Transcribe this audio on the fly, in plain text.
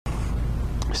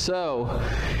So,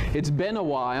 it's been a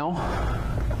while,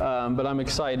 but I'm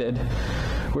excited.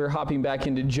 We're hopping back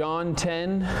into John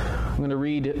 10. I'm going to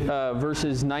read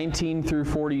verses 19 through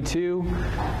 42,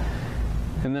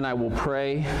 and then I will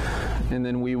pray, and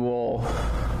then we will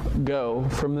go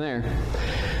from there.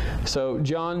 So,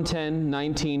 John 10,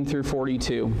 19 through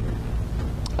 42.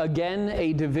 Again,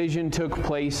 a division took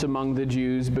place among the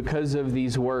Jews because of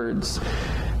these words.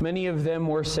 Many of them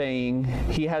were saying,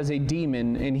 "He has a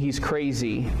demon and he's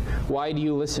crazy. Why do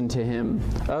you listen to him?"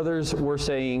 Others were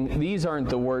saying, "These aren't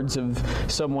the words of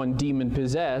someone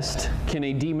demon-possessed. Can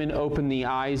a demon open the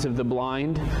eyes of the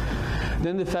blind?"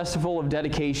 Then the festival of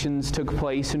dedications took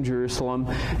place in Jerusalem,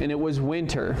 and it was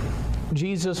winter.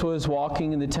 Jesus was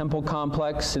walking in the temple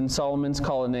complex in Solomon's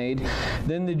colonnade.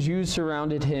 Then the Jews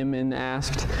surrounded him and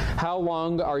asked, "How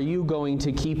long are you going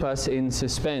to keep us in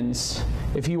suspense?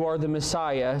 If you are the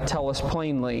Messiah, tell us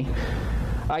plainly."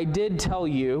 "I did tell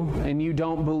you, and you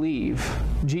don't believe."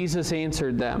 Jesus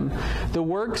answered them, "The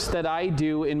works that I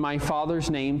do in my Father's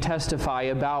name testify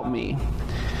about me.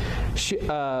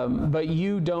 But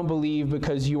you don't believe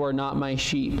because you are not my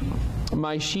sheep.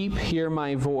 My sheep hear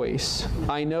my voice.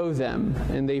 I know them,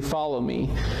 and they follow me.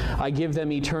 I give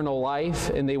them eternal life,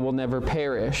 and they will never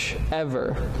perish,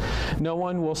 ever. No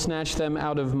one will snatch them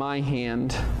out of my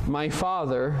hand. My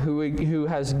Father, who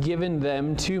has given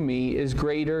them to me, is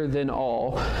greater than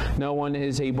all. No one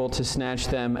is able to snatch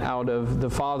them out of the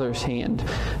Father's hand.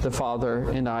 The Father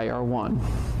and I are one."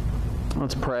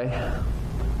 Let's pray.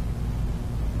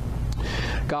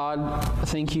 God,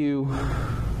 thank you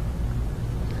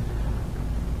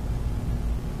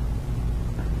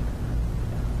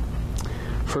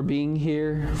for being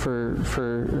here,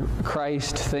 for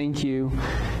Christ, thank you.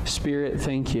 Spirit,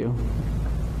 thank you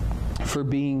for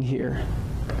being here.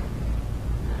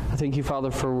 I thank you, Father,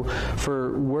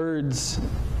 for words,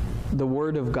 the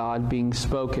Word of God being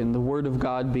spoken, the Word of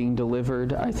God being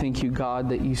delivered. I thank you, God,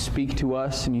 that you speak to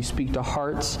us and you speak to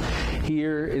hearts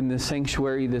here in the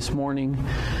sanctuary this morning.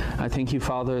 I thank you,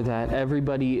 Father, that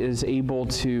everybody is able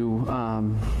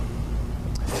to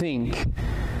think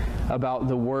about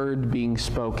the Word being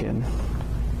spoken.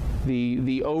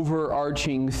 The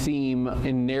overarching theme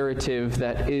and narrative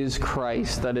that is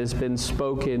Christ, that has been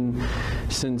spoken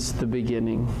since the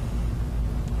beginning,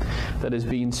 that is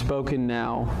being spoken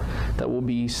now, that will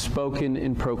be spoken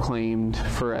and proclaimed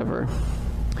forever.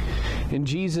 In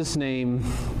Jesus' name,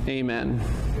 amen.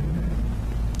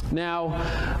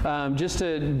 Now, just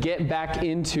to get back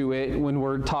into it, when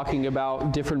we're talking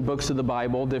about different books of the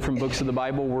Bible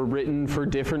were written for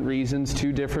different reasons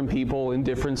to different people in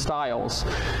different styles.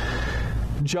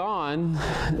 John,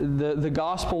 the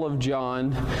Gospel of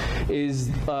John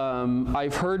is,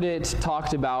 I've heard it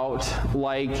talked about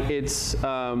like it's,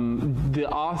 the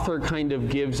author kind of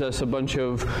gives us a bunch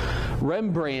of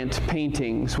Rembrandt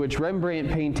paintings, which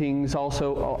Rembrandt paintings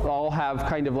also all have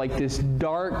kind of like this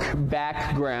dark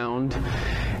background,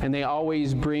 and they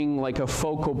always bring like a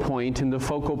focal point, and the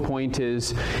focal point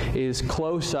is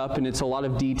close up, and it's a lot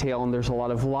of detail, and there's a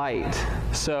lot of light.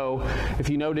 So if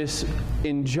you notice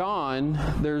in John,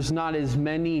 there's not as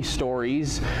many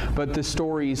stories, but the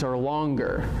stories are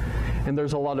longer. And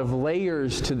there's a lot of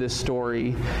layers to this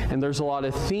story, and there's a lot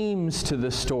of themes to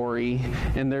the story,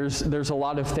 and there's a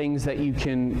lot of things that you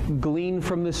can glean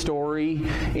from the story,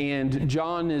 and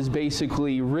John is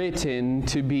basically written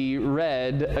to be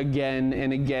read again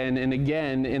and again and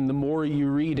again, and the more you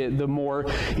read it, the more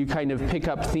you kind of pick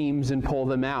up themes and pull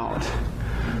them out.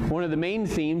 One of the main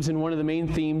themes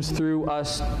through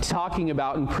us talking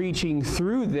about and preaching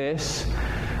through this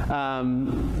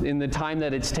in the time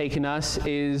that it's taken us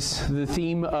is the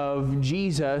theme of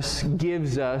Jesus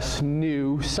gives us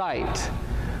new sight,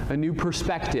 a new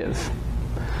perspective,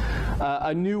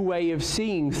 a new way of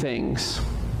seeing things.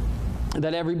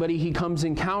 That everybody he comes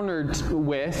encountered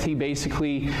with, he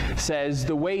basically says,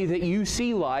 the way that you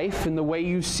see life and the way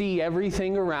you see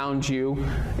everything around you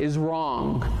is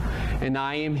wrong. And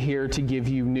I am here to give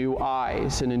you new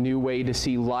eyes and a new way to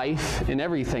see life and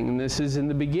everything. And this is in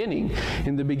the beginning.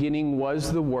 In the beginning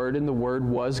was the Word, and the Word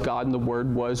was God, and the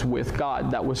Word was with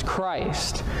God. That was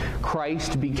Christ.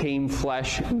 Christ became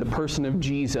flesh in the person of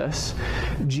Jesus.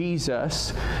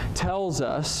 Jesus tells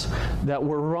us that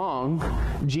we're wrong.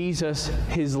 Jesus,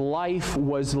 his life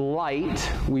was light.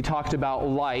 We talked about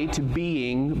light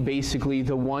being basically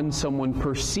the one someone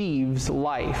perceives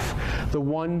life. The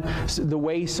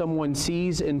way someone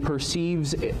sees and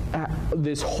perceives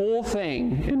this whole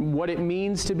thing and what it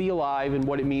means to be alive and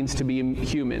what it means to be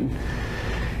human.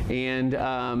 And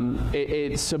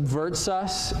it subverts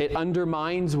us. It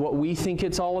undermines what we think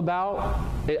it's all about.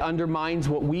 It undermines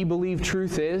what we believe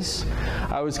truth is.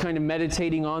 I was kind of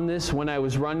meditating on this when I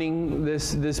was running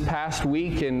this past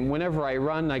week, and whenever I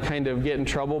run, I kind of get in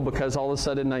trouble because all of a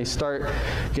sudden I start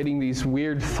getting these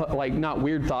weird, not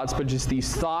weird thoughts, but just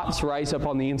these thoughts rise up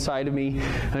on the inside of me.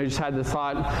 And I just had the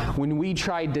thought, when we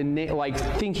tried to,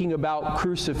 thinking about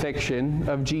crucifixion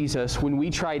of Jesus, when we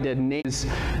tried to name this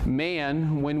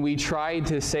man, when we tried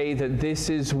to say that this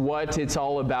is what it's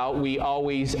all about, we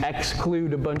always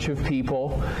exclude a bunch of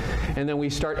people, and then we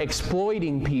start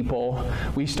exploiting people,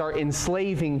 we start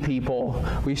enslaving people,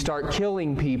 we start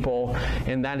killing people,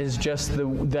 and that's just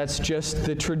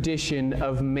the tradition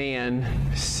of man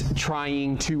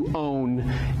trying to own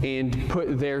and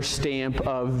put their stamp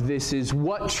of this is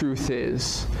what truth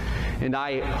is. And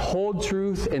I hold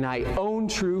truth and I own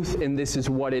truth, and this is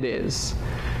what it is.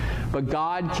 But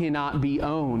God cannot be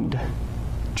owned.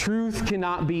 Truth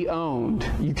cannot be owned.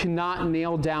 You cannot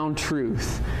nail down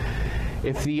truth.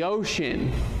 If the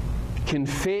ocean can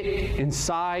fit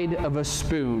inside of a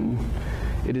spoon,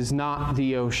 it is not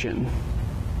the ocean.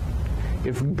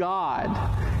 If God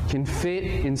can fit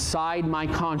inside my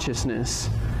consciousness,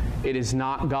 it is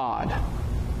not God.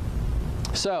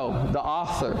 So, the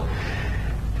author,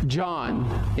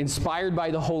 John, inspired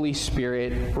by the Holy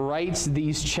Spirit, writes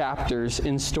these chapters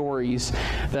and stories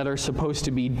that are supposed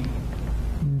to be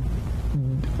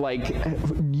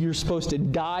you're supposed to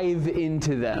dive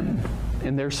into them,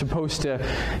 and they're supposed to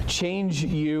change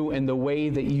you in the way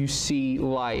that you see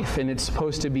life. And it's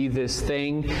supposed to be this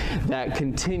thing that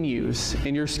continues,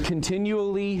 and you're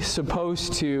continually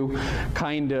supposed to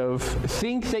kind of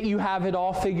think that you have it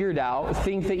all figured out,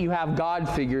 think that you have God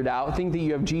figured out, think that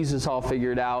you have Jesus all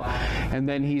figured out, and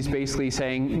then he's basically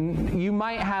saying, you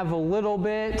might have a little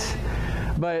bit,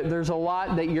 but there's a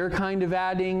lot that you're kind of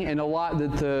adding and a lot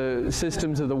that the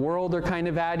systems of the world are kind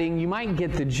of adding. You might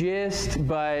get the gist,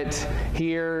 but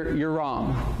here you're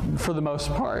wrong for the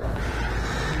most part.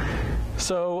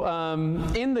 So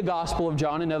in the Gospel of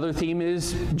John, another theme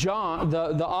is John,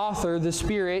 the author, the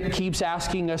Spirit, keeps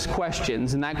asking us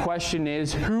questions. And that question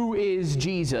is, who is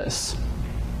Jesus?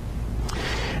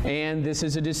 And this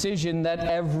is a decision that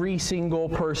every single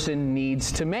person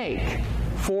needs to make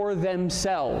for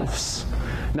themselves.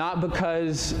 Not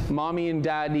because mommy and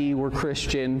daddy were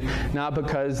Christian, not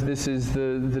because this is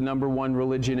the number one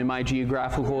religion in my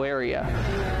geographical area.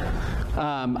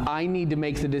 I need to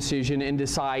make the decision and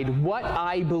decide what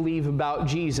I believe about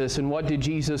Jesus and what did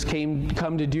Jesus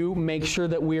come to do. Make sure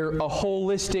that we're a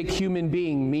holistic human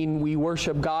being, meaning we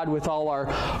worship God with all our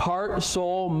heart,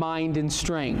 soul, mind, and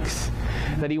strength.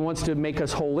 That he wants to make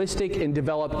us holistic and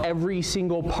develop every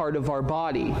single part of our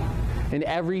body and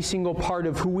every single part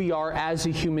of who we are as a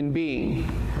human being.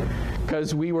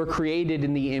 Because we were created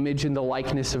in the image and the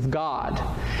likeness of God.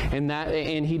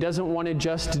 And he doesn't want to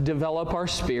just develop our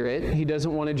spirit. He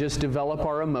doesn't want to just develop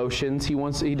our emotions.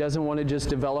 He doesn't want to just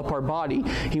develop our body.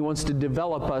 He wants to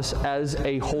develop us as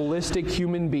a holistic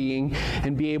human being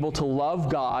and be able to love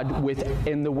God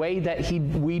and the way that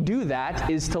we do that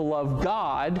is to love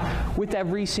God with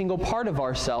every single part of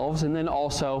ourselves, and then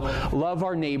also love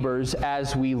our neighbors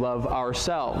as we love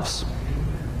ourselves.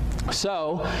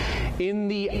 So, in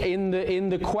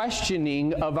the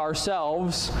questioning of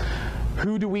ourselves,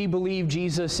 who do we believe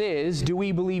Jesus is? Do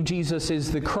we believe Jesus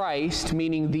is the Christ,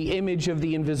 meaning the image of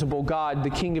the invisible God,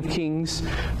 the King of Kings,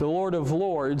 the Lord of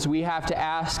Lords? We have to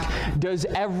ask, does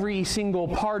every single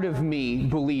part of me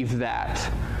believe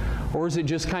that? Or is it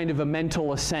just kind of a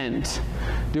mental assent?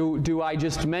 Do I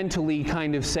just mentally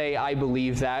kind of say, I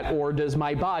believe that? Or does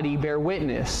my body bear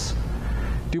witness?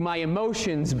 Do my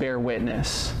emotions bear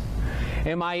witness?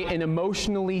 Am I an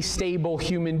emotionally stable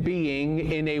human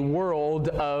being in a world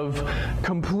of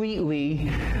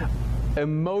completely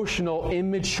emotional,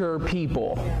 immature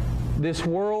people? This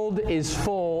world is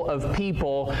full of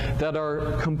people that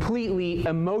are completely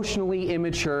emotionally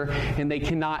immature, and they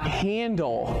cannot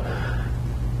handle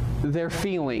their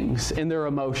feelings and their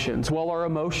emotions. Well, our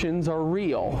emotions are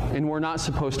real, and we're not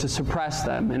supposed to suppress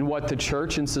them. And what the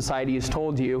church and society has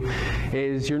told you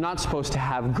is you're not supposed to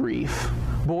have grief.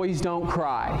 Boys don't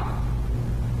cry.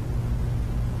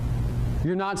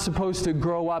 You're not supposed to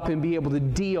grow up and be able to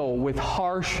deal with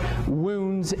harsh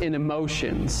wounds and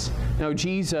emotions. No,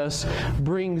 Jesus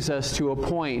brings us to a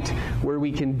point where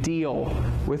we can deal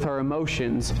with our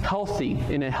emotions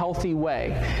in a healthy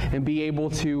way and be able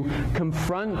to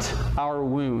confront our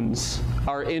wounds,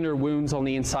 our inner wounds on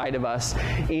the inside of us,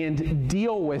 and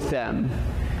deal with them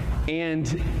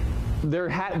and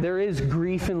there is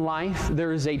grief in life.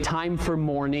 There is a time for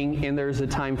mourning, and there's a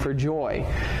time for joy.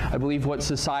 I believe what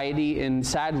society, and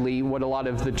sadly what a lot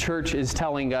of the church is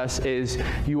telling us, is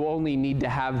you only need to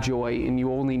have joy, and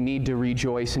you only need to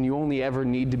rejoice, and you only ever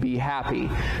need to be happy.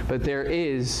 But there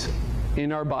is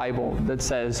in our Bible that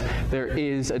says there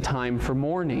is a time for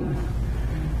mourning.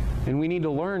 And we need to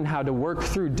learn how to work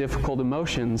through difficult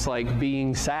emotions like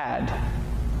being sad.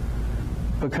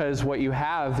 Because what you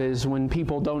have is when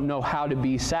people don't know how to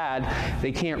be sad,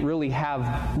 they can't really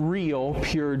have real,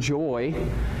 pure joy.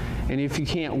 And if you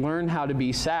can't learn how to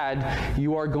be sad,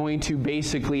 you are going to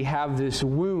basically have this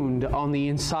wound on the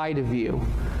inside of you.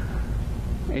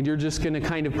 And you're just going to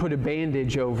kind of put a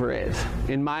bandage over it.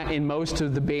 In most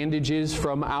of the bandages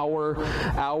from our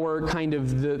kind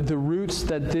of the roots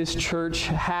that this church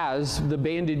has, the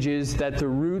bandages that the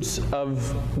roots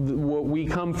of what we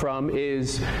come from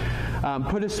is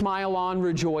put a smile on,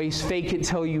 rejoice, fake it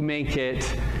till you make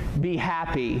it, be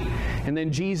happy, and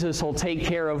then Jesus will take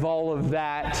care of all of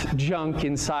that junk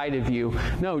inside of you.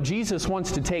 No, Jesus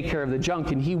wants to take care of the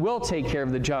junk, and He will take care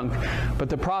of the junk, but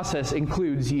the process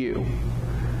includes you.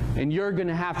 And you're going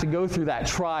to have to go through that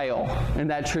trial and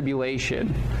that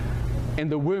tribulation and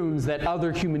the wounds that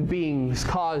other human beings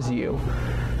cause you.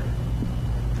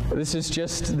 This is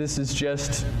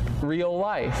just real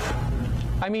life.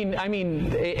 I mean,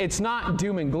 it's not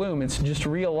doom and gloom. It's just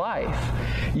real life.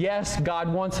 Yes,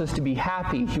 God wants us to be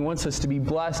happy. He wants us to be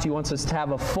blessed. He wants us to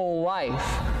have a full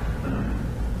life.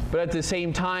 But at the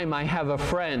same time, I have a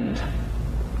friend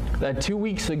that 2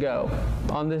 weeks ago,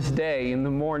 on this day in the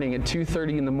morning, at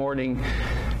 2:30 in the morning,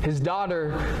 his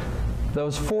daughter, that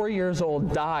was 4 years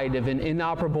old, died of an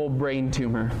inoperable brain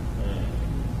tumor.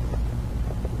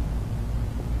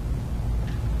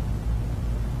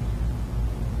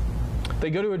 They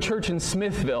go to a church in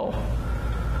Smithville.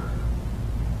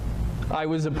 I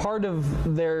was a part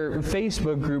of their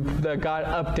Facebook group that got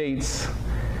updates.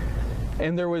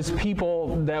 And there was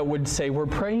people that would say, we're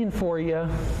praying for you.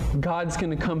 God's going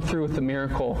to come through with the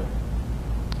miracle.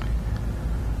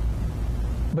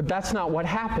 But that's not what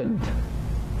happened.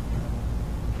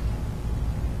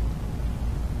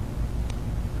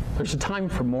 There's a time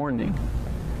for mourning.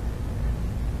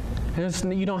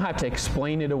 And you don't have to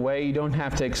explain it away. You don't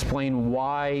have to explain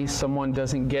why someone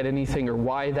doesn't get anything or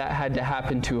why that had to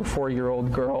happen to a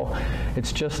 4-year-old girl.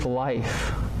 It's just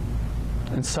life.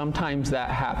 And sometimes that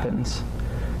happens.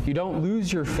 You don't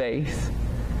lose your faith.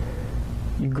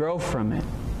 You grow from it.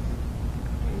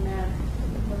 Amen.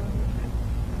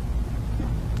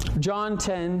 John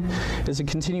 10 is a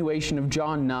continuation of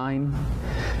John 9.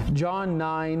 John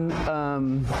 9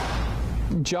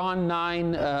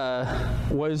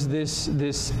 was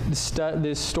this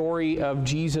story of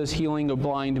Jesus healing a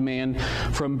blind man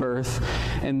from birth,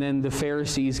 and then the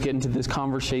Pharisees get into this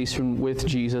conversation with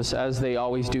Jesus, as they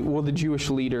always do. Well, the Jewish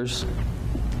leaders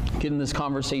get in this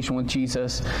conversation with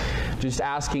Jesus, just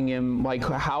asking him, like,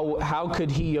 how could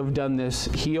he have done this,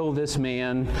 heal this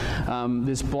man,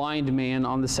 this blind man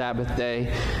on the Sabbath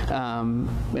day?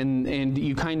 And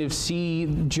you kind of see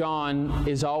John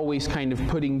is always kind of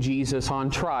putting Jesus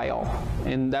on trial.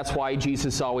 And that's why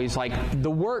Jesus is always like, the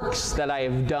works that I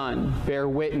have done bear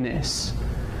witness.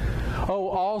 Oh,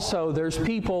 also, there's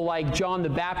people like John the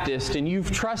Baptist, and you've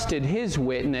trusted his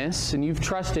witness, and you've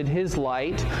trusted his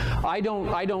light. I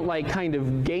don't like kind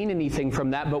of gain anything from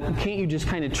that, but can't you just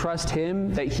kind of trust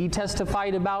him that he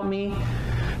testified about me?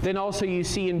 Then also you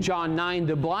see in John 9,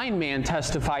 the blind man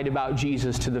testified about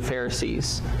Jesus to the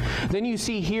Pharisees. Then you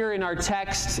see here in our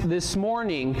text this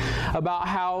morning about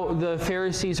how the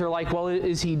Pharisees are like, well,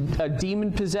 is he a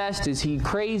demon-possessed? Is he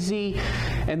crazy?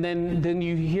 And then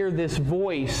you hear this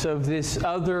voice of this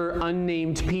other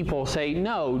unnamed people say,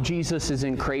 no, Jesus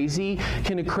isn't crazy.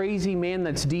 Can a crazy man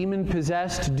that's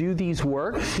demon-possessed do these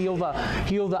works? Heal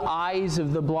the eyes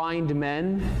of the blind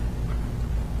men?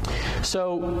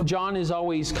 So John is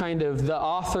always kind of, the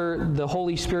author, the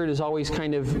Holy Spirit is always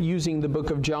kind of using the book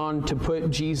of John to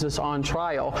put Jesus on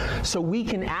trial. So we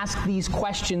can ask these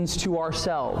questions to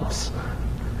ourselves.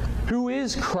 Who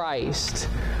is Christ?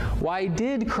 Why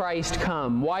did Christ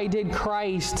come? Why did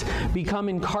Christ become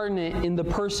incarnate in the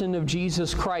person of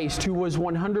Jesus Christ, who was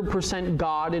 100%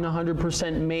 God and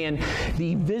 100% man,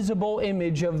 the visible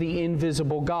image of the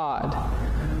invisible God?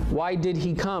 Why did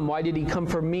he come? Why did he come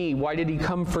for me? Why did he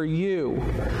come for you?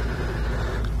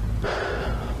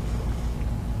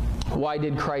 Why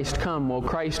did Christ come? Well,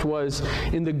 Christ was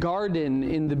in the garden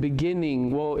in the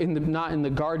beginning. Well, not in the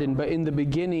garden, but in the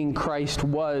beginning Christ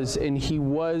was, and he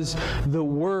was the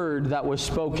word that was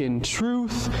spoken.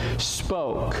 Truth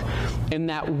spoke. And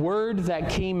that word that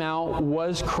came out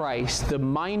was Christ. The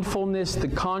mindfulness, the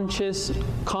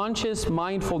conscious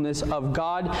mindfulness of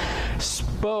God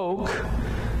spoke,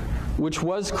 which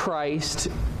was Christ,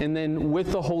 and then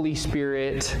with the Holy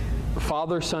Spirit,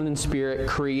 Father, Son, and Spirit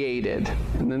created.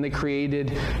 And then they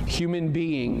created human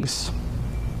beings.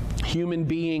 Human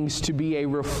beings to be a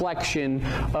reflection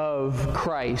of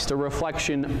Christ, a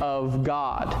reflection of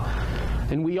God.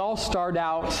 And we all start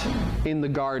out in the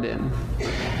garden.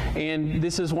 And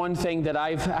this is one thing that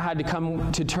I've had to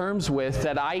come to terms with,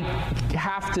 that I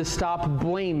have to stop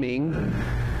blaming.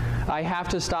 I have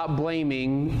to stop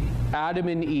blaming Adam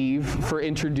and Eve for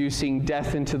introducing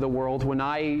death into the world when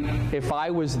if I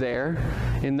was there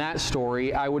in that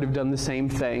story, I would have done the same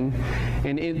thing.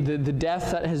 And the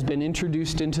death that has been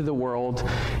introduced into the world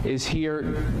is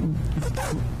here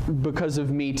because of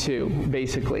me too,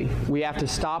 basically. We have to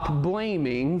stop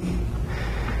blaming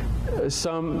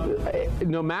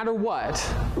no matter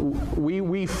what,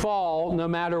 we fall no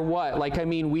matter what.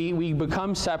 We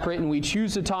become separate and we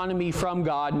choose autonomy from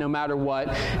God no matter what.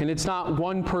 And it's not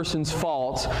one person's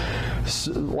fault,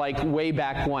 like way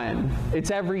back when.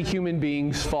 It's every human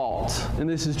being's fault. And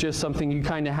this is just something you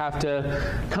kind of have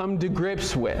to come to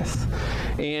grips with.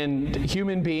 And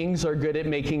human beings are good at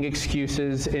making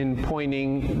excuses and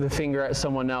pointing the finger at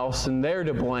someone else, and they're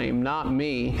to blame, not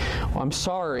me. I'm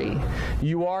sorry.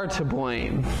 You are to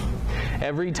blame.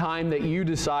 Every time that you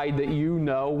decide that you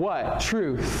know what?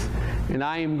 Truth. And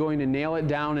I am going to nail it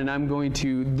down, and I'm going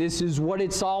to, this is what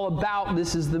it's all about.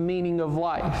 This is the meaning of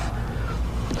life.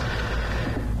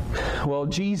 Well,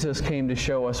 Jesus came to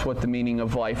show us what the meaning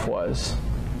of life was.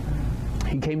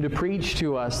 He came to preach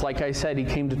to us. Like I said, he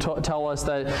came to tell us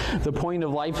that the point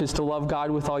of life is to love God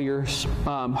with all your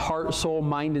heart, soul,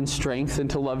 mind, and strength, and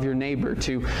to love your neighbor.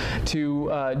 To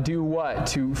do what?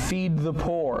 To feed the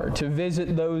poor, to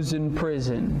visit those in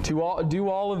prison, to do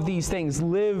all of these things.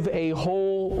 Live a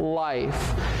whole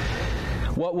life.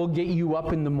 What will get you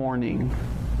up in the morning?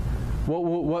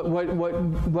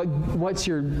 What's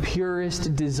your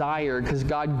purest desire? Because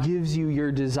God gives you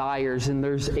your desires, and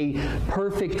there's a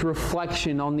perfect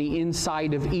reflection on the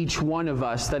inside of each one of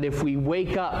us, that if we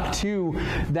wake up to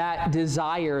that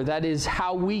desire, that is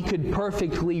how we could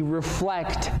perfectly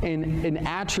reflect an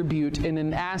attribute and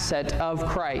an asset of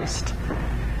Christ.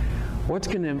 What's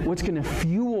gonna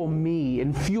fuel me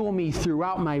and fuel me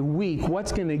throughout my week?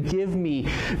 What's gonna give me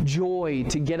joy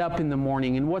to get up in the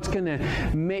morning? And what's gonna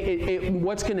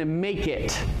make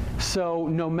it so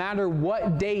no matter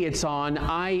what day it's on,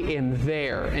 I am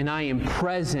there and I am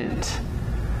present.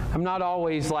 I'm not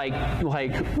always like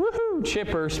woohoo,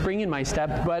 chipper, spring in my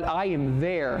step, but I am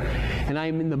there and I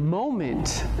am in the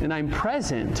moment and I'm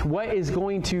present. What is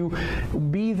going to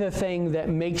be the thing that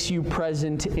makes you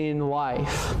present in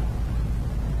life?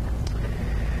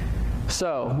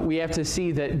 So we have to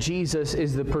see that Jesus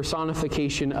is the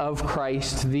personification of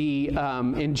Christ.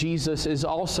 And Jesus is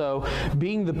also,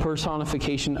 being the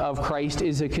personification of Christ,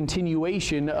 is a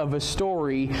continuation of a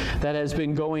story that has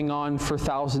been going on for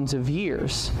thousands of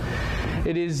years.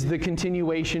 It is the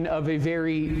continuation of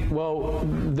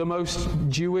the most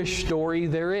Jewish story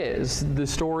there is, the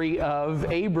story of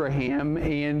Abraham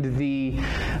and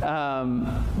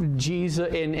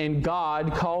Jesus and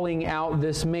God calling out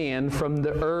this man from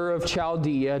the Ur of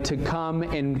Chaldea to come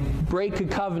and break a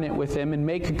covenant with him and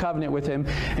make a covenant with him,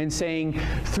 and saying,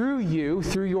 through you,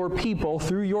 through your people,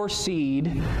 through your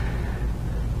seed,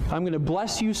 I'm going to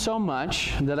bless you so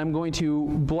much that I'm going to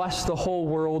bless the whole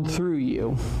world through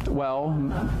you. Well,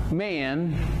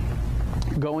 man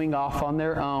going off on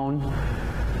their own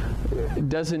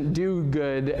doesn't do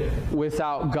good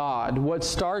without God. What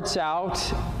starts out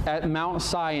at Mount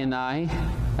Sinai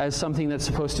as something that's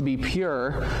supposed to be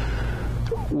pure,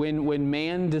 when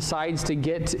man decides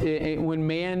when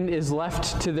man is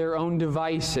left to their own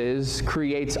devices,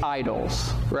 creates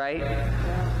idols, right?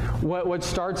 What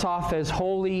starts off as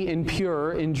holy and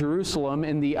pure in Jerusalem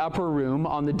in the upper room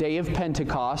on the day of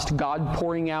Pentecost, God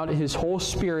pouring out his whole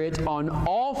Spirit on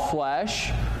all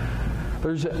flesh.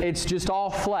 It's just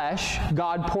all flesh.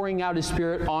 God pouring out his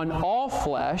Spirit on all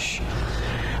flesh.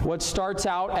 what starts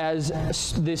out as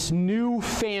this new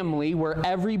family where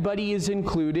everybody is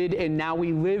included, and now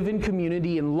we live in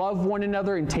community and love one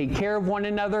another and take care of one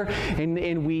another,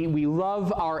 and we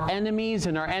love our enemies,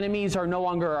 and our enemies are no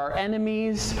longer our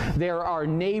enemies. They're our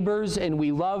neighbors, and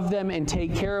we love them and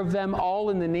take care of them, all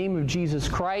in the name of Jesus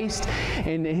Christ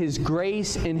and His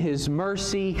grace and His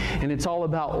mercy, and it's all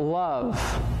about love.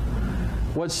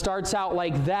 What starts out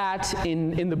like that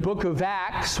in the book of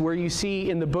Acts, where you see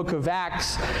in the book of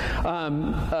Acts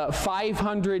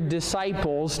 500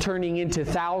 disciples turning into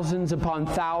thousands upon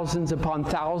thousands upon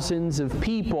thousands of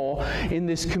people in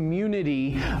this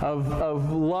community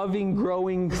of loving,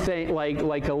 growing,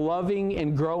 like a loving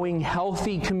and growing,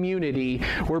 healthy community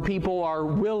where people are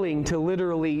willing to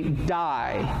literally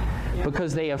die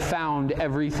because they have found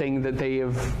everything that they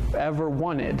have ever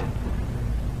wanted.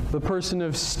 The person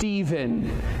of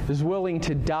Stephen is willing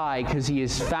to die because he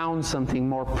has found something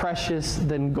more precious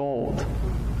than gold.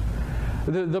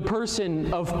 The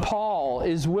person of Paul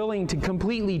is willing to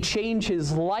completely change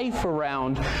his life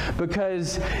around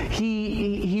because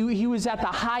he was at the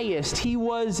highest. He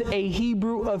was a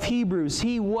Hebrew of Hebrews.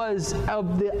 He was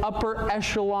of the upper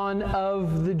echelon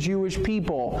of the Jewish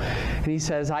people. And he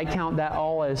says, I count that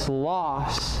all as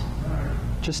loss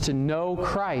just to know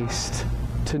Christ.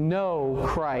 To know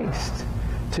Christ.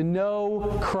 To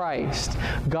know Christ.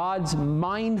 God's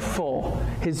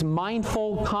His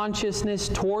mindful consciousness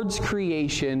towards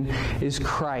creation is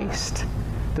Christ.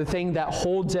 The thing that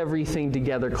holds everything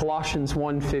together. Colossians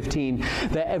 1:15.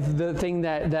 The thing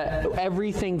that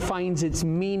everything finds its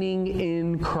meaning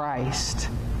in Christ.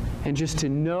 And just to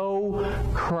know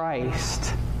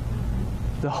Christ.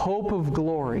 The hope of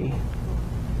glory.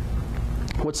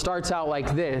 What starts out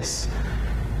like this,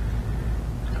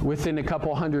 within a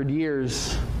couple hundred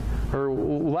years, or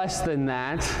less than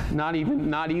that, not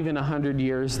even 100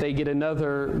 years, they get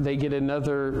another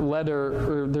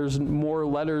letter, or there's more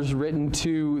letters written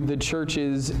to the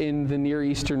churches in the Near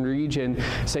Eastern region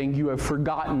saying, you have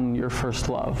forgotten your first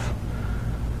love.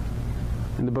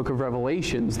 In the book of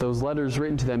Revelations, those letters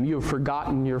written to them, you have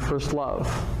forgotten your first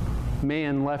love.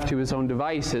 Man left to his own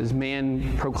devices,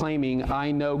 man proclaiming, I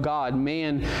know God,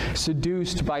 man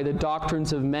seduced by the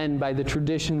doctrines of men, by the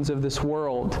traditions of this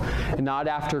world, and not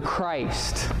after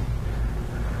Christ.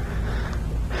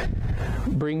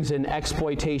 Brings in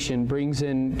exploitation, brings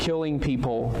in killing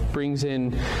people, brings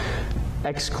in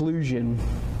exclusion.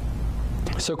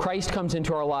 So Christ comes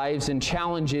into our lives and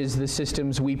challenges the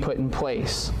systems we put in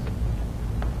place.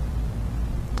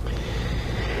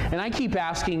 And I keep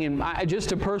asking, and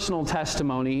just a personal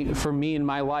testimony for me in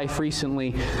my life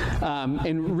recently,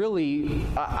 and really,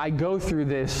 I go through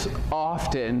this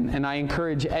often, and I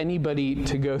encourage anybody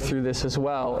to go through this as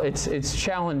well. It's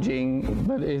challenging,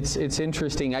 but it's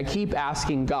interesting. I keep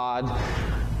asking God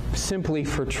simply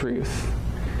for truth.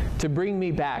 To bring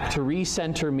me back, to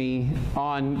recenter me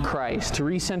on Christ, to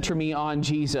recenter me on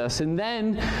Jesus. And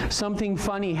then something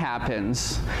funny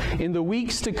happens. In the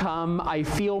weeks to come, I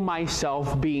feel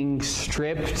myself being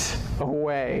stripped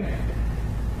away.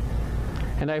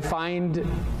 And I find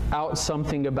out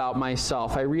something about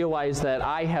myself. I realize that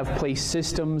I have placed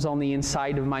systems on the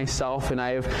inside of myself, and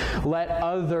I have let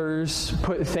others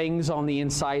put things on the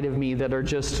inside of me that are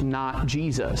just not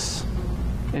Jesus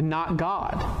and not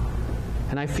God.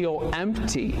 And I feel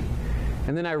empty.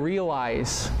 And then I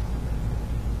realize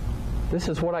this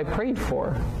is what I prayed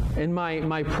for. And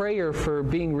my prayer for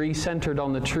being recentered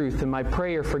on the truth, and my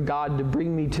prayer for God to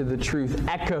bring me to the truth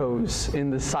echoes in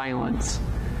the silence.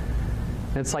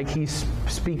 It's like He's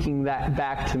speaking that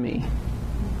back to me.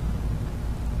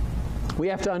 We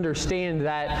have to understand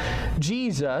that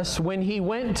Jesus, when He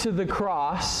went to the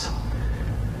cross,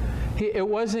 it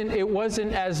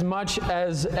wasn't as much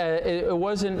as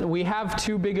we have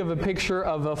too big of a picture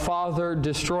of a father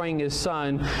destroying his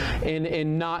son,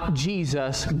 and not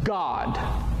Jesus, God.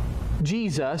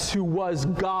 Jesus, who was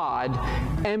God,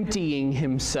 emptying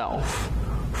Himself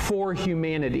for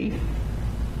humanity,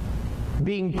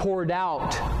 being poured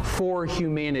out for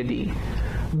humanity.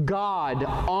 God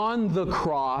on the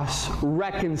cross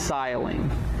reconciling,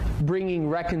 bringing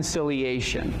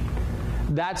reconciliation.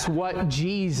 That's what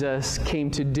Jesus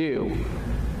came to do.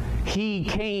 He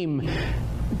came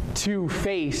to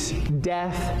face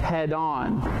death head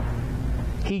on.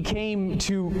 He came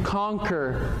to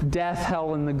conquer death,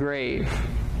 hell, and the grave,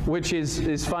 which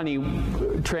is funny,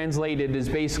 translated as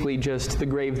basically just the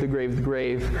grave, the grave, the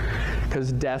grave,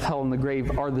 because death, hell, and the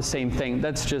grave are the same thing.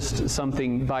 That's just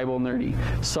something Bible nerdy.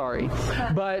 Sorry.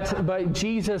 But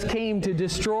Jesus came to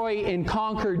destroy and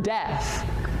conquer death.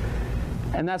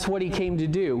 And that's what he came to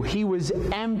do. He was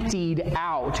emptied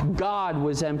out. God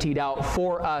was emptied out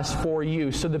for us, for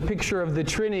you. So the picture of the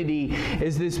Trinity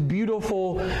is this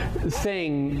beautiful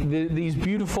thing, this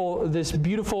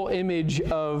beautiful image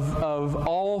of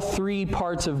all three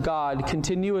parts of God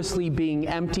continuously being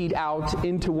emptied out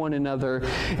into one another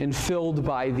and filled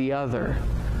by the other.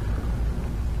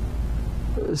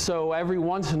 So every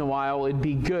once in a while, it'd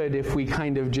be good if we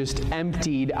kind of just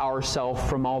emptied ourselves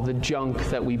from all the junk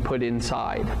that we put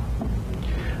inside.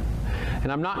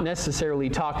 And I'm not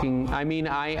necessarily talking,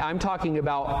 I'm talking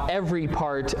about every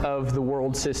part of the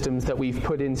world systems that we've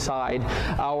put inside.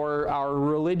 Our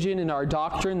religion and our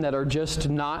doctrine that are just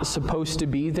not supposed to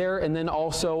be there, and then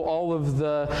also all of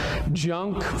the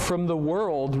junk from the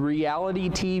world, reality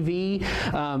TV,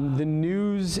 the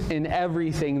news, and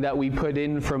everything that we put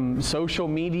in from social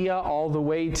media all the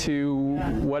way to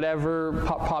whatever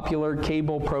popular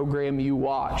cable program you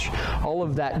watch. All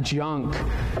of that junk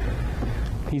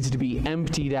needs to be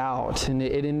emptied out. And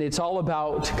it's all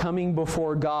about coming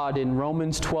before God in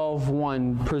Romans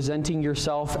 12:1, presenting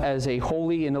yourself as a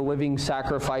holy and a living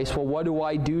sacrifice. Well, what do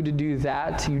I do to do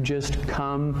that? You just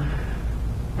come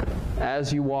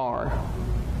as you are.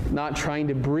 Not trying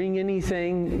to bring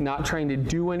anything, not trying to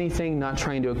do anything, not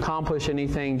trying to accomplish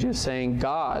anything, just saying,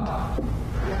 God,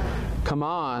 come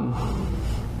on.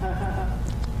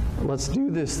 Let's do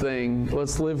this thing.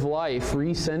 Let's live life.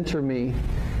 Recenter me.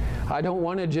 I don't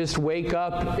want to just wake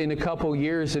up in a couple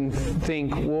years and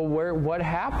think, well, what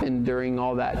happened during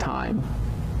all that time?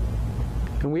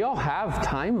 And we all have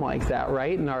time like that,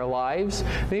 right, in our lives.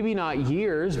 Maybe not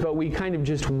years, but we kind of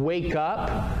just wake up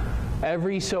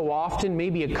every so often.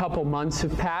 Maybe a couple months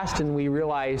have passed and we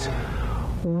realize,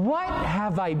 what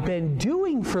have I been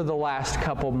doing for the last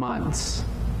couple months?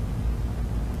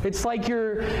 It's like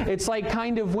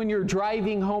kind of when you're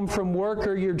driving home from work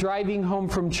or you're driving home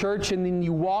from church and then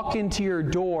you walk into your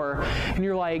door and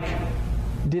you're like,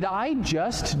 did I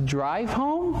just drive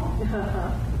home?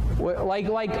 Like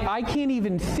I can't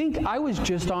even think. I was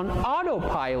just on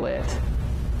autopilot.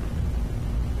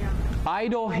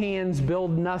 Idle hands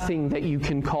build nothing that you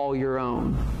can call your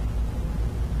own.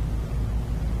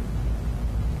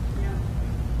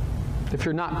 If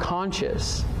you're not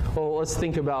conscious. Well, let's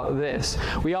think about this.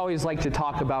 We always like to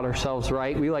talk about ourselves,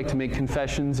 right? We like to make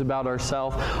confessions about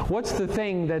ourselves. What's the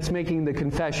thing that's making the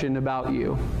confession about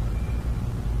you?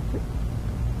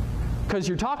 Because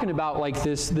you're talking about like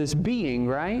this being,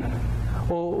 right?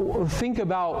 Well, think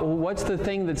about what's the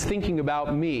thing that's thinking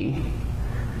about me?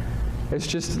 It's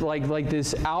just like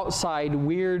this outside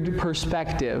weird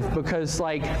perspective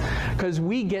because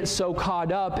we get so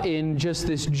caught up in just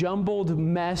this jumbled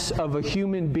mess of a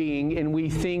human being, and we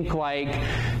think like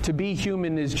to be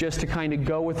human is just to kind of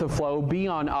go with the flow, be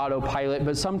on autopilot,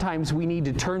 but sometimes we need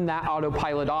to turn that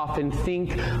autopilot off and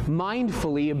think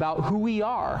mindfully about who we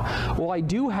are. Well, I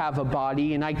do have a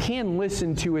body and I can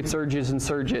listen to its urges and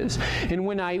surges. And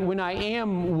when I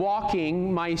am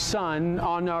walking my son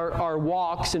on our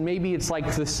walks, and maybe it's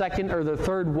like the second or the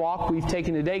third walk we've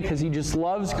taken today because he just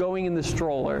loves going in the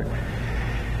stroller.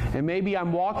 And maybe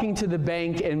I'm walking to the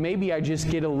bank and maybe I just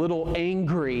get a little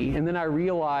angry and then I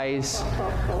realize,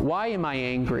 why am I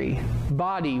angry?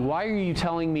 Body, why are you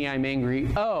telling me I'm angry?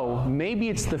 Oh, maybe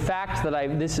it's the fact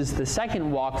that this is the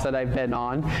second walk that I've been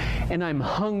on and I'm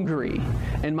hungry.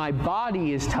 And my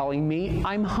body is telling me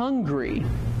I'm hungry.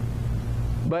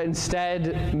 But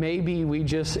instead, maybe we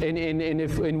just,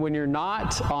 and when you're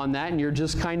not on that and you're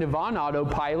just kind of on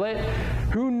autopilot,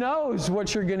 who knows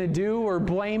what you're going to do or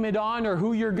blame it on or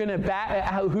who you're going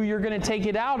to take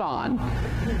it out on.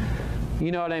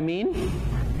 You know what I mean?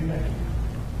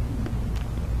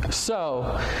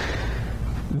 So,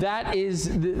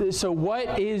 so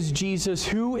what is Jesus?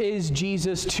 Who is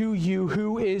Jesus to you?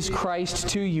 Who is Christ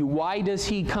to you? Why does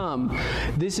he come?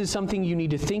 This is something you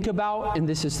need to think about, and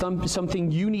this is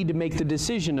something you need to make the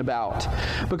decision about.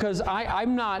 Because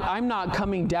I'm not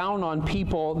coming down on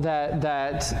people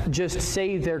that just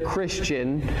say they're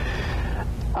Christian.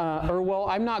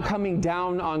 I'm not coming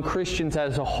down on Christians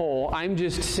as a whole. I'm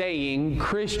just saying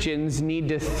Christians need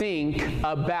to think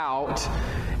about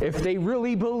if they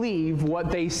really believe what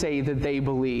they say that they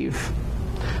believe.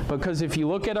 Because if you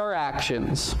look at our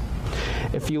actions,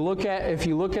 if you look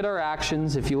at our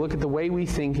actions, if you look at the way we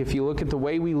think, if you look at the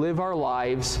way we live our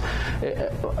lives,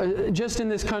 just in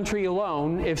this country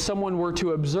alone, if someone were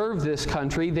to observe this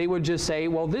country, they would just say,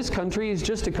 well, this country is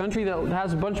just a country that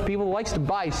has a bunch of people who likes to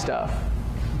buy stuff.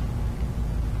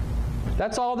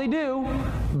 That's all they do,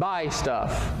 buy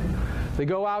stuff. They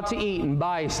go out to eat and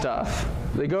buy stuff.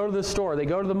 They go to the store, they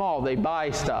go to the mall, they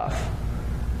buy stuff.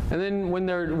 And then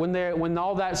when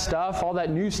all that stuff, all that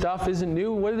new stuff isn't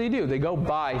new, what do? They go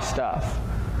buy stuff.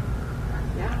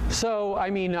 So, I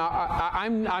mean,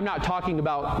 I'm not talking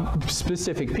about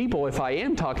specific people. If I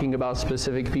am talking about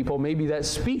specific people, maybe that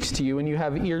speaks to you and you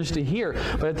have ears to hear.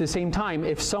 But at the same time,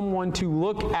 if someone to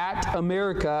look at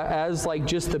America as like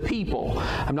just the people,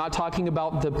 I'm not talking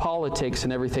about the politics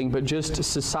and everything, but just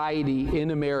society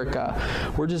in America,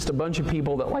 we're just a bunch of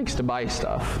people that likes to buy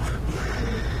stuff.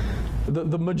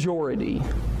 The majority.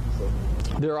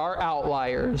 There are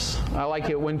outliers. I like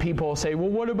it when people say, well,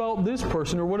 what about this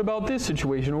person, or what about this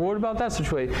situation, or what about that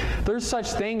situation? There's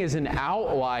such thing as an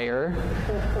outlier.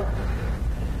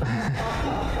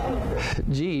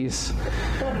 Jeez.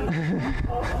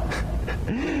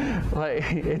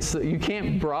 Like, you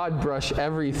can't broad brush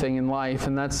everything in life,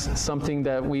 and that's something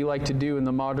that we like to do in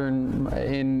the modern,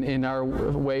 in our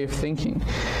way of thinking.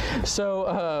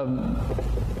 So,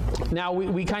 now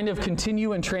we kind of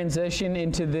continue and transition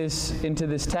into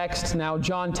this text. Now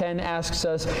John 10 asks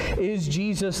us, is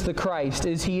Jesus the Christ?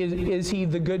 Is he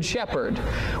the Good Shepherd?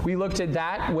 We looked at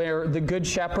that, where the Good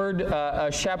Shepherd,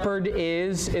 a shepherd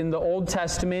is in the Old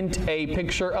Testament a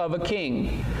picture of a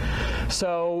king.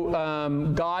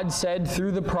 So God said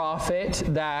through the prophet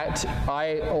that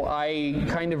he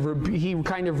kind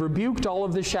of rebuked all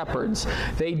of the shepherds.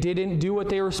 They didn't do what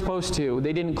they were supposed to.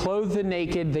 They didn't clothe the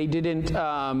naked. They didn't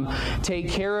take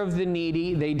care of the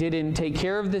needy. They didn't take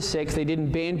care of the sick. They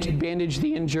didn't bandage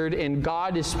the injured. And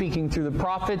God is speaking through the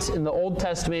prophets in the Old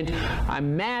Testament.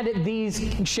 I'm mad at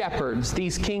these shepherds,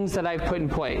 these kings that I've put in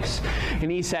place.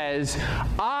 And he says,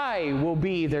 I will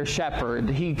be their shepherd.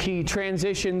 He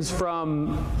transitions from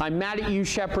I'm mad at you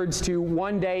shepherds to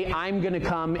one day I'm going to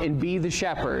come and be the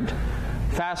shepherd.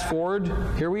 Fast forward,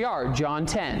 here we are, John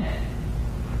 10.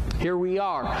 Here we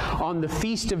are on the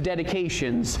Feast of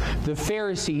Dedications, the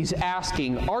Pharisees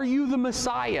asking, are you the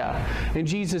Messiah? And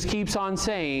Jesus keeps on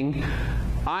saying,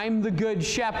 I'm the good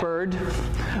shepherd.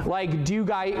 Like, you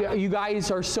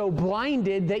guys are so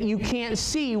blinded that you can't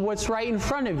see what's right in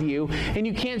front of you, and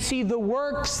you can't see the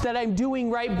works that I'm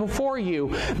doing right before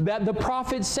you. That the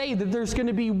prophets say that there's going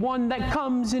to be one that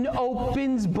comes and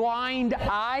opens blind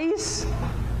eyes,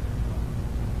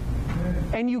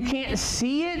 and you can't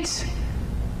see it.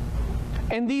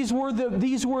 And these were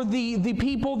the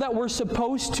people that were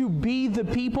supposed to be the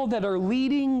people that are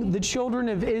leading the children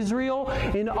of Israel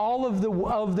in all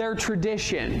of their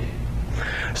tradition.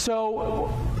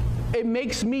 So it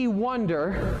makes me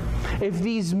wonder if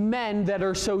these men that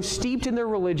are so steeped in their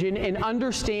religion and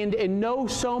understand and know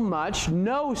so much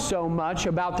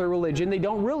about their religion, they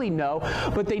don't really know,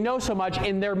 but they know so much,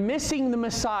 and they're missing the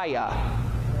Messiah.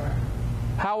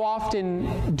 How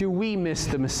often do we miss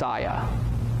the Messiah?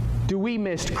 Do we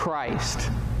miss Christ?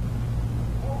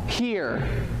 Here.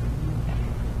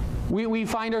 We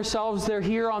find ourselves, they're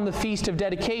here on the Feast of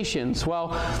Dedications.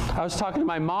 Well, I was talking to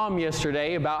my mom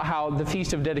yesterday about how the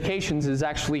Feast of Dedications is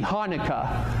actually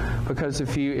Hanukkah. Because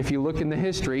if you look in the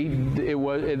history,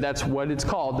 that's what it's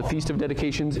called. The Feast of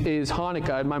Dedications is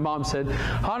Hanukkah. And my mom said,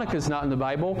 Hanukkah's not in the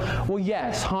Bible. Well,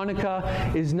 yes,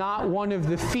 Hanukkah is not one of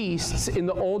the feasts in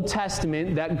the Old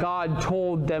Testament that God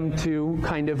told them to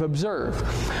kind of observe.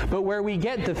 But where we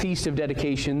get the Feast of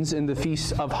Dedications and the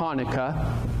Feast of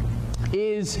Hanukkah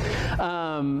is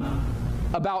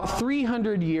about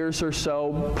 300 years or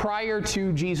so prior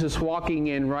to Jesus walking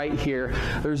in right here.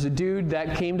 There's a dude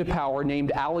that came to power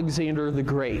named Alexander the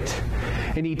Great.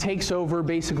 And he takes over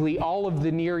basically all of the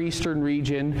Near Eastern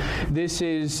region. This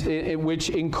is, which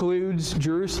includes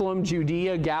Jerusalem,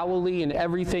 Judea, Galilee, and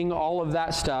everything, all of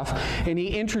that stuff. And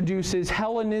he introduces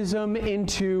Hellenism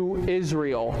into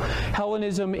Israel.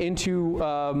 Hellenism into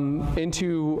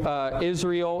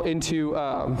Israel,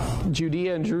 into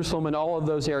Judea and Jerusalem and all of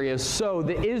those areas. So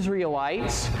the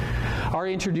Israelites are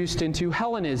introduced into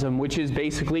Hellenism, which is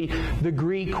basically the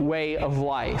Greek way of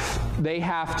life. They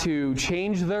have to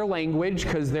change their language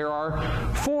because there are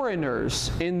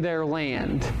foreigners in their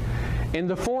land. And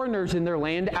the foreigners in their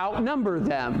land outnumber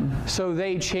them. So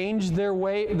they changed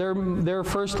their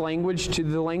first language to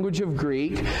the language of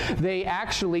Greek. They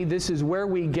actually, this is where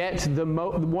we get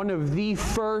one of the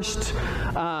first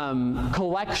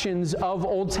collections of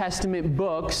Old Testament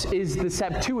books is the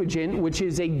Septuagint, which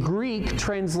is a Greek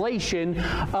translation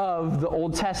of the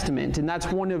Old Testament. And that's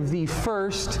one of the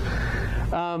first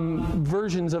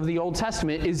versions of the Old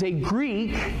Testament is a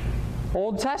Greek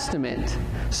Old Testament.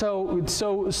 So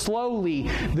slowly,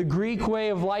 the Greek way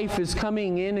of life is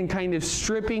coming in and kind of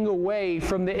stripping away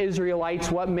from the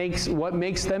Israelites what makes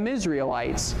them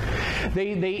Israelites.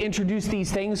 They introduce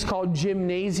these things called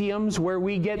gymnasiums, where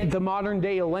we get the modern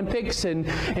day Olympics,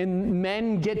 and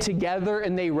men get together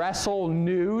and they wrestle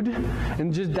nude,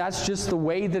 and that's just the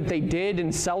way that they did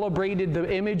and celebrated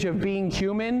the image of being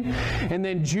human. And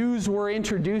then Jews were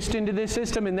introduced into this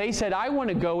system, and they said, I want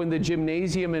to go in the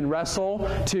gymnasium and wrestle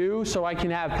too, so I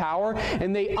can have power.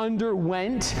 And they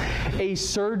underwent a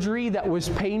surgery that was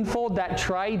painful, that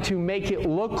tried to make it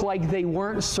look like they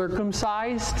weren't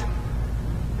circumcised.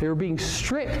 They were being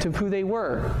stripped of who they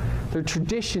were. Their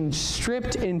traditions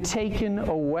stripped and taken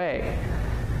away.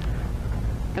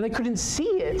 And they couldn't see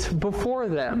it before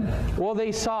them. Well,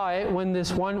 they saw it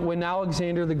when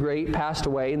Alexander the Great passed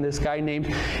away, and this guy named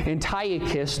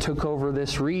Antiochus took over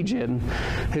this region.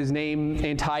 His name,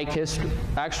 Antiochus,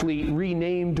 actually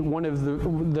renamed one of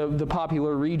the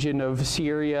popular region of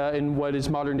Syria and what is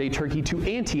modern-day Turkey to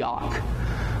Antioch.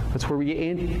 That's where we get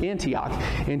Antioch.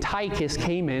 Antiochus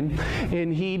came in,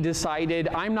 and he decided,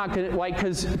 I'm not going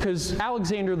to, because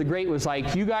Alexander the Great was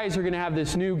like, you guys are going to have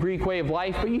this new Greek way of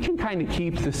life, but you can kind of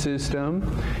keep the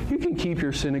system. You can keep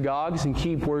your synagogues and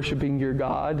keep worshiping your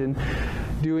God and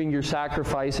doing your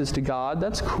sacrifices to God.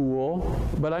 That's cool,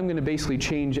 but I'm going to basically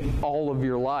change all of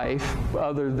your life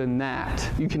other than that.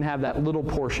 You can have that little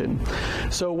portion.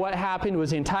 So what happened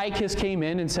was Antiochus came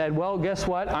in and said, well, guess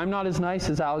what? I'm not as nice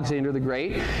as Alexander the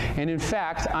Great. And in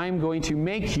fact, I'm going to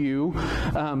make you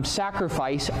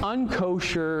sacrifice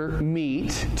unkosher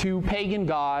meat to pagan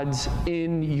gods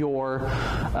in your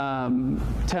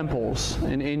temples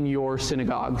and in your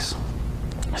synagogues.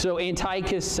 So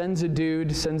Antiochus sends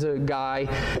a guy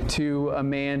to a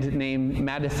man named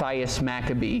Mattathias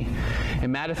Maccabee.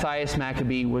 And Mattathias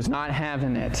Maccabee was not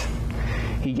having it.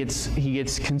 He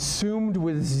gets consumed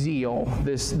with zeal,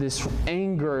 this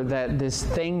anger,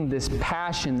 this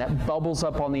passion that bubbles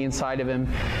up on the inside of him.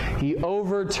 He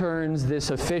overturns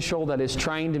this official that is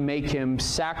trying to make him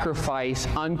sacrifice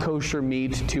unkosher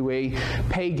meat to a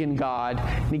pagan god,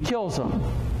 and he kills him.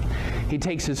 He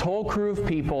takes his whole crew of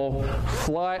people,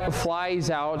 flies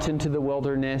out into the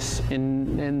wilderness,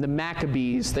 and the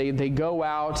Maccabees, they go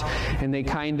out and they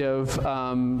kind of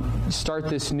start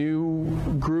this new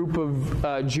group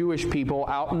of Jewish people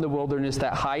out in the wilderness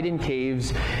that hide in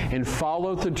caves and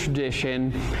follow the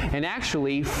tradition. And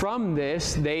actually, from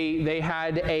this, they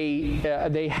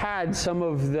had some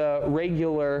of the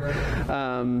regular.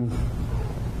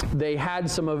 They had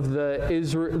some of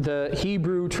the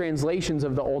Hebrew translations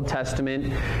of the Old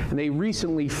Testament, and they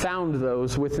recently found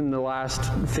those within the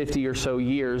last 50 or so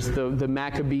years, the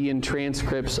Maccabean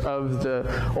transcripts of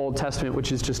the Old Testament,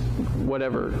 which is just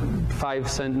whatever,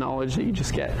 5-cent knowledge that you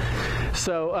just get.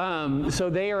 So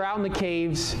they are out in the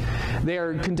caves. They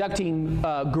are conducting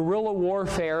guerrilla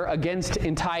warfare against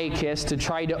Antiochus to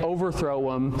try to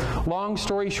overthrow him. Long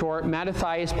story short,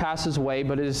 Mattathias passes away,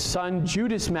 but his son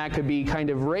Judas Maccabee kind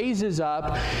of raises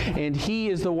up, and he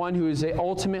is the one who is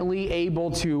ultimately able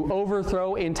to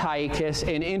overthrow Antiochus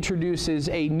and introduces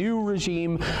a new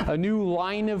regime, a new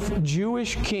line of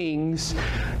Jewish kings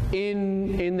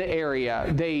in the area.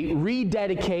 They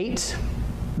rededicate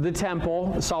the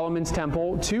temple, Solomon's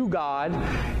temple, to God,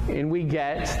 and we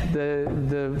get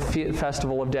the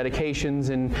festival of dedications.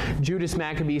 And Judas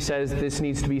Maccabee says this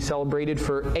needs to be celebrated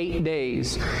for 8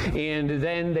 days. And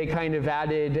then they kind of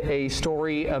added a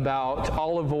story about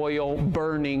olive oil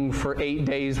burning for 8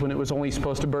 days when it was only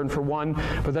supposed to burn for 1,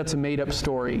 but that's a made-up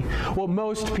story. Well,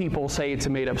 most people say it's a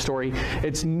made-up story.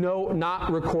 It's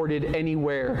not recorded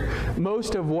anywhere.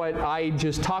 Most of what I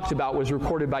just talked about was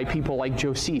recorded by people like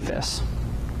Josephus.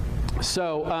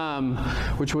 So,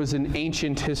 which was an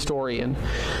ancient historian.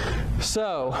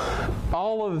 So,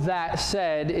 all of that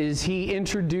said is he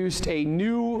introduced a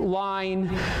new line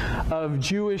of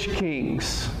Jewish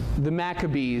kings, the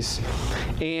Maccabees.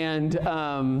 And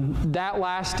that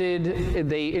lasted,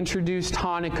 they introduced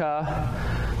Hanukkah.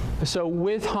 So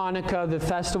with Hanukkah, the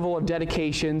festival of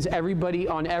dedications,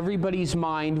 on everybody's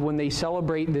mind when they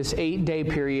celebrate this 8-day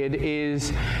period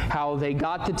is how they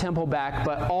got the temple back,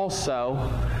 but also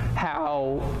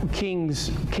how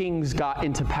kings got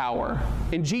into power.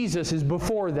 And Jesus is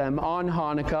before them on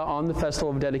Hanukkah, on the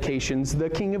festival of dedications, the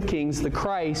King of Kings, the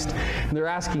Christ, and they're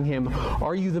asking him,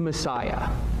 are you the Messiah?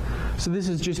 So this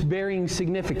is just bearing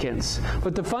significance.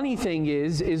 But the funny thing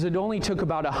is it only took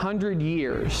about 100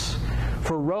 years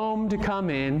for Rome to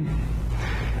come in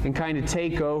and kind of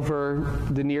take over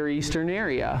the Near Eastern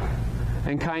area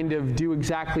and kind of do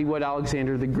exactly what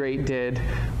Alexander the Great did,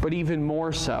 but even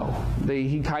more so.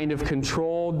 He kind of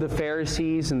controlled the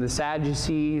Pharisees and the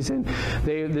Sadducees, and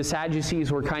the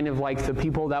Sadducees were kind of like the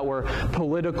people that were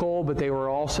political, but they were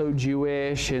also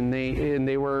Jewish, and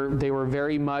they were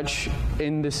very much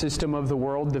in the system of the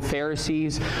world. The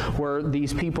Pharisees were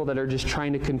these people that are just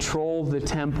trying to control the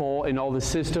temple and all the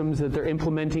systems that they're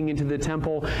implementing into the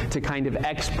temple to kind of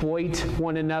exploit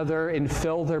one another and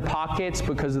fill their pockets,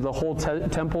 because of the whole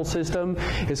temple system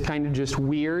is kind of just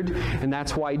weird. And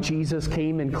that's why Jesus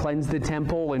came and cleansed the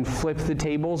temple and flipped the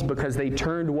tables, because they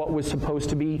turned what was supposed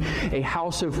to be a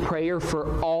house of prayer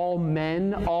for all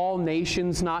men, all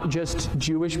nations, not just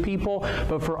Jewish people,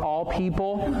 but for all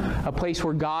people, a place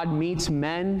where God meets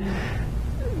men.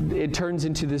 It turns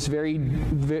into this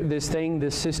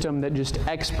system that just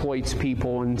exploits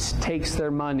people and takes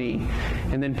their money,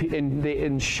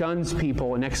 and shuns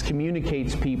people and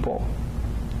excommunicates people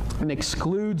and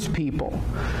excludes people.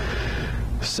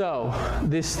 So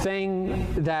this thing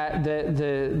that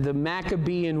the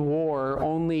Maccabean War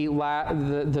only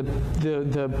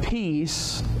the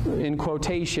peace, in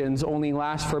quotations, only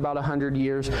lasts for about 100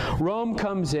 years. Rome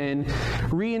comes in,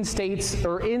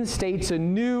 instates a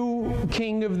new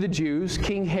king of the Jews,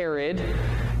 King Herod,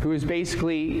 who is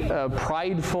basically a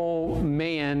prideful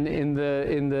man in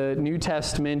the New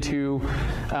Testament who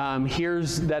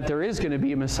hears that there is going to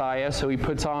be a Messiah, so he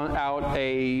puts out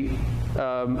a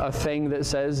thing that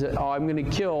says, I'm going to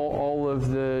kill all of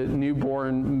the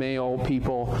newborn male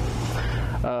people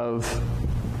of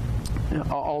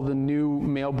all the new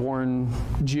male-born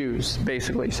Jews,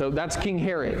 basically. So that's King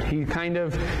Herod. He kind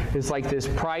of is like this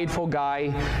prideful guy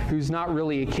who's not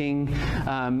really a king.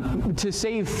 To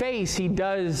save face, he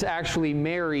does actually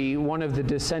marry one of the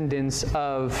descendants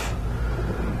of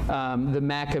the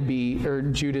Maccabee, or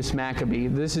Judas Maccabee.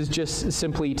 This is just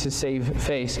simply to save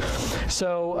face.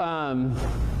 So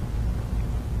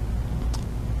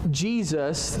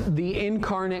Jesus, the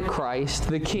incarnate Christ,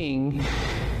 the King,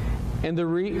 and the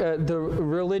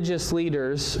religious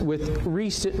leaders, with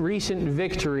recent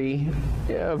victory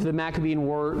of the Maccabean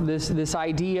War, this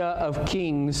idea of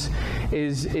kings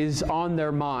is on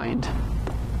their mind.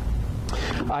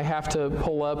 I have to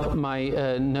pull up my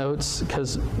notes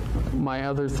because my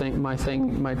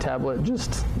tablet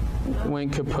just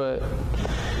went kaput.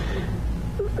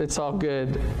 It's all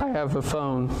good. I have a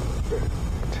phone.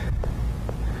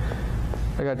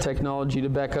 I got technology to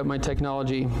back up my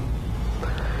technology.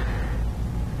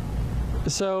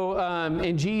 So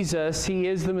in Jesus, he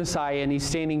is the Messiah, and he's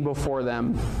standing before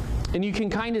them. And you can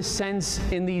kind of sense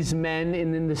in these men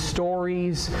and in the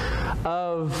stories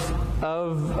of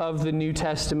the New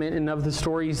Testament and of the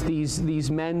stories,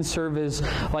 these men serve as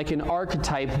like an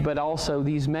archetype, but also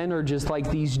these men are just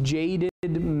like these jaded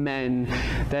men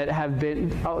that have been,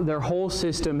 their whole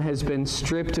system has been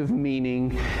stripped of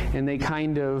meaning, and they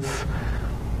kind of,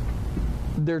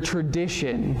 their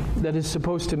tradition that is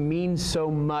supposed to mean so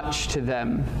much to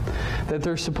them, that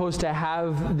they're supposed to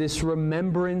have this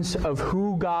remembrance of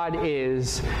who God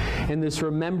is, and this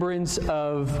remembrance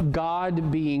of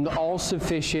God being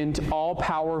all-sufficient,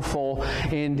 all-powerful,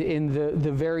 and in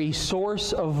the very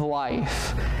source of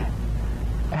life,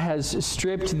 has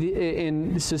stripped,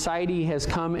 and society has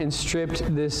come and stripped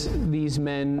these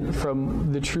men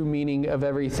from the true meaning of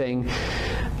everything.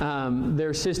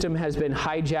 Their system has been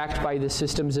hijacked by the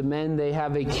systems of men. They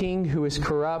have a king who is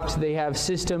corrupt. They have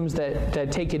systems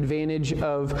that take advantage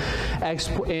of,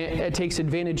 takes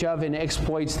advantage of and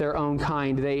exploits their own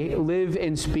kind. They live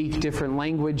and speak different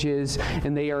languages,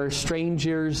 and they are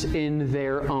strangers in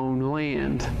their own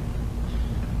land.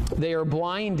 They are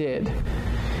blinded.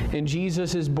 And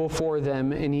Jesus is before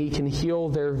them, and he can heal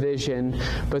their vision,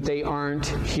 but they aren't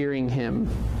hearing him.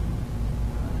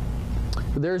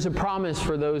 There's a promise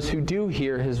for those who do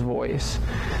hear his voice.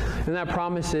 And that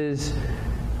promise is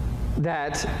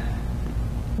that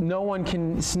no one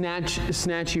can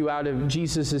snatch you out of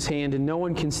Jesus' hand, and no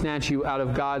one can snatch you out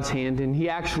of God's hand. And he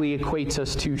actually equates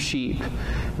us to sheep.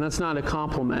 And that's not a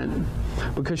compliment,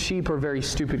 because sheep are very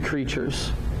stupid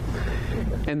creatures,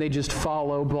 and they just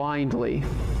follow blindly.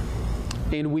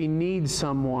 And we need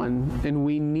someone, and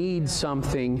we need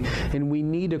something, and we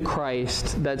need a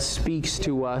Christ that speaks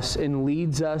to us and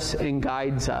leads us and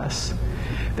guides us.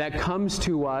 That comes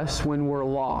to us when we're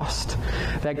lost.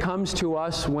 That comes to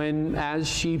us when, as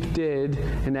sheep did,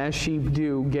 and as sheep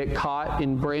do, get caught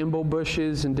in bramble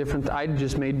bushes and different... I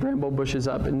just made bramble bushes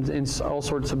up, and all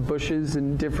sorts of bushes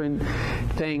and different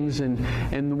things.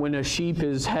 And when a sheep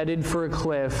is headed for a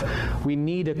cliff, we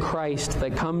need a Christ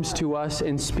that comes to us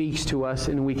and speaks to us,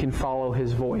 and we can follow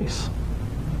his voice.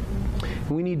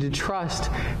 We need to trust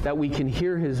that we can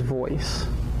hear his voice.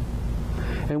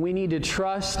 And we need to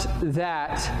trust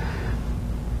that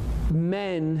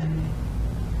men,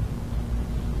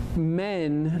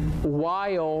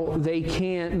 while they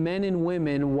can, men and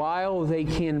women, while they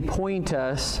can point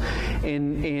us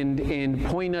and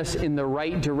point us in the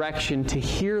right direction to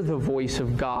hear the voice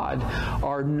of God,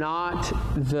 are not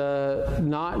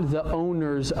the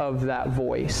owners of that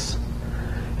voice,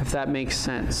 if that makes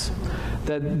sense.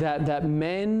 That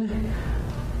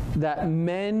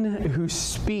men who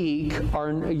speak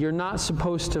you're not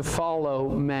supposed to follow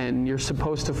men. You're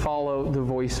supposed to follow the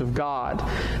voice of God.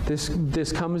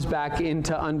 This comes back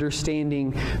into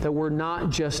understanding that we're not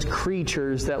just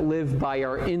creatures that live by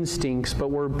our instincts, but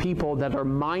we're people that are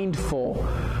mindful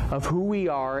of who we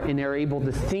are and are able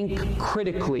to think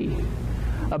critically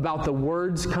about the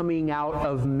words coming out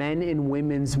of men and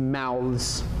women's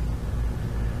mouths.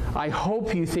 I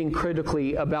hope you think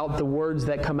critically about the words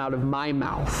that come out of my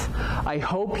mouth. I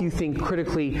hope you think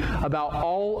critically about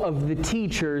all of the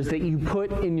teachers that you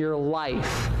put in your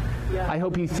life. I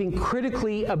hope you think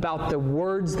critically about the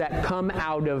words that come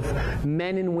out of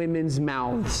men and women's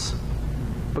mouths,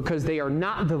 because they are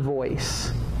not the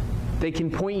voice. They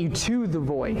can point you to the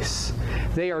voice.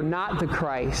 They are not the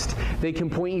Christ. They can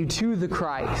point you to the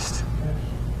Christ.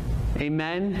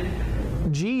 Amen?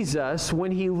 Jesus,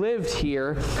 when he lived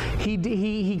here,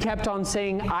 he kept on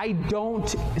saying, I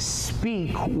don't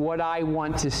speak what I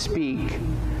want to speak.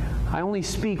 I only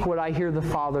speak what I hear the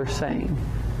Father saying.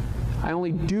 I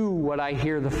only do what I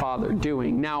hear the Father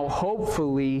doing. Now,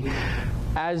 hopefully,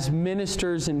 as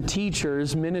ministers and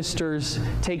teachers, ministers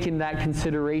take in that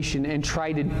consideration and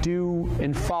try to do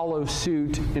and follow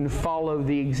suit and follow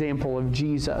the example of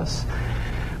Jesus.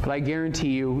 But I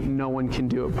guarantee you, no one can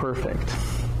do it perfect.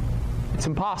 It's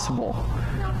impossible.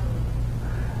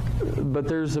 But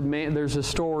there's a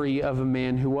story of a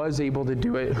man who was able to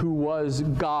do it, who was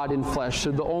God in flesh.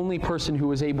 So the only person who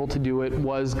was able to do it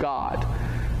was God.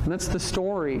 And that's the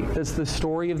story. That's the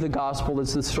story of the gospel.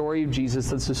 That's the story of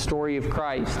Jesus. That's the story of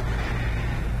Christ.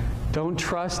 Don't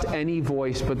trust any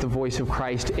voice but the voice of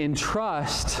Christ. And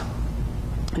trust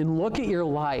and look at your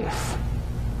life.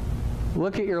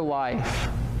 Look at your life.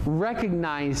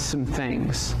 Recognize some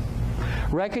things.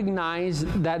 Recognize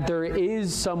that there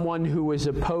is someone who is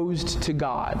opposed to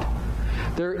God.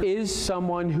 There is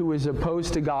someone who is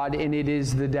opposed to God, and it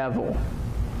is the devil.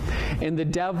 And the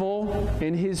devil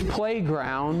in his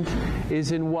playground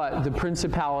is in what? The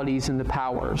principalities and the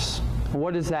powers.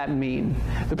 What does that mean?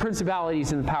 The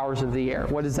principalities and the powers of the air.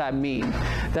 What does that mean?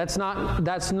 That's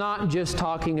not just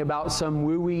talking about some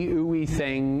wooey-ooey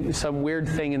thing, some weird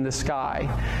thing in the sky.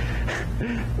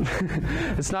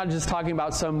 It's not just talking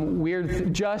about some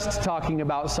just talking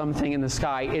about something in the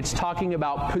sky. It's talking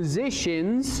about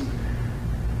positions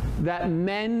that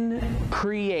men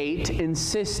create in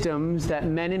systems that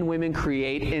men and women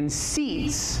create, in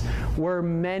seats where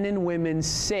men and women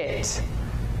sit.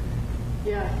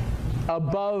 Yeah.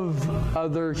 Above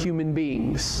other human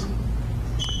beings.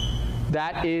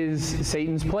 That is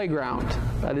Satan's playground.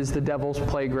 That is the devil's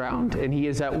playground. And he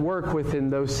is at work within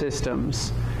those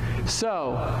systems.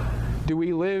 So, do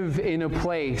we live in a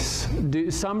place?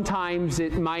 Sometimes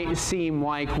it might seem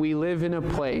like we live in a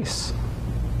place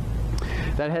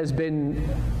that has been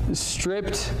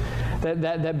stripped,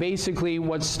 that basically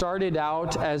what started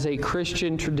out as a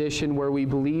Christian tradition where we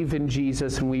believe in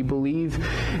Jesus and we believe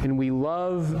and we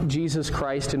love Jesus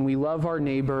Christ and we love our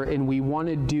neighbor and we want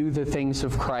to do the things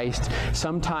of Christ.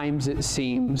 Sometimes it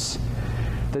seems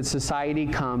that society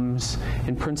comes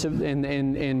and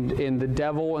the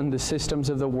devil and the systems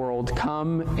of the world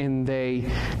come and they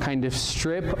kind of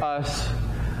strip us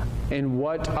and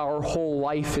what our whole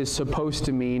life is supposed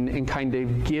to mean and kind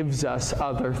of gives us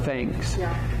other things.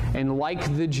 Yeah. And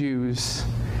like the Jews,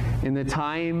 in the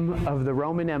time of the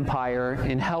Roman Empire,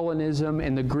 in Hellenism,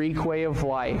 in the Greek way of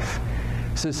life,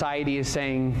 society is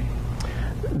saying,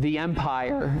 the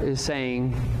empire is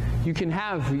saying, you can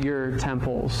have your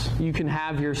temples, you can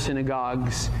have your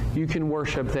synagogues, you can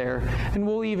worship there, and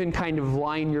we'll even kind of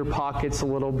line your pockets a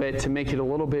little bit to make it a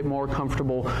little bit more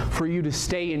comfortable for you to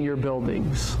stay in your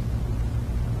buildings.